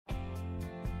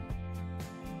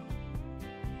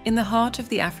In the heart of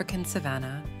the African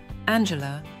savannah,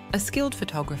 Angela, a skilled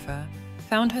photographer,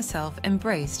 found herself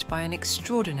embraced by an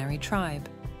extraordinary tribe.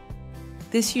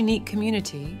 This unique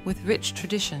community, with rich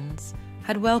traditions,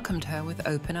 had welcomed her with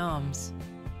open arms.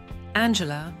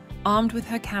 Angela, armed with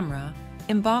her camera,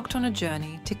 embarked on a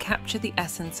journey to capture the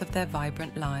essence of their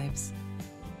vibrant lives.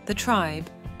 The tribe,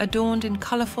 adorned in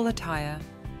colourful attire,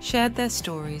 shared their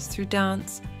stories through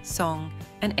dance, song,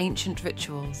 and ancient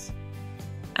rituals.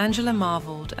 Angela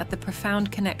marvelled at the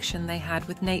profound connection they had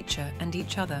with nature and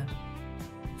each other.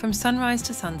 From sunrise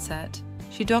to sunset,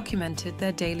 she documented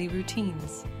their daily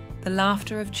routines, the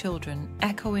laughter of children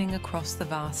echoing across the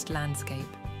vast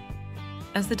landscape.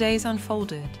 As the days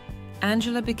unfolded,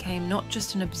 Angela became not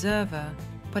just an observer,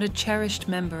 but a cherished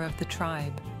member of the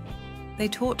tribe. They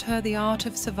taught her the art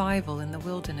of survival in the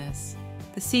wilderness,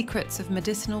 the secrets of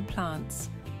medicinal plants,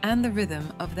 and the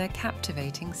rhythm of their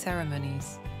captivating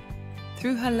ceremonies.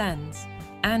 Through her lens,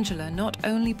 Angela not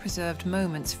only preserved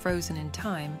moments frozen in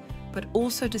time, but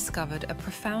also discovered a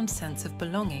profound sense of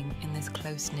belonging in this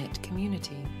close-knit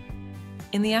community.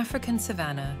 In the African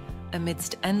savannah,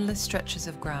 amidst endless stretches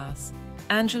of grass,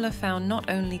 Angela found not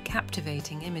only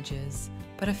captivating images,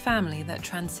 but a family that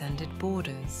transcended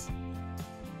borders.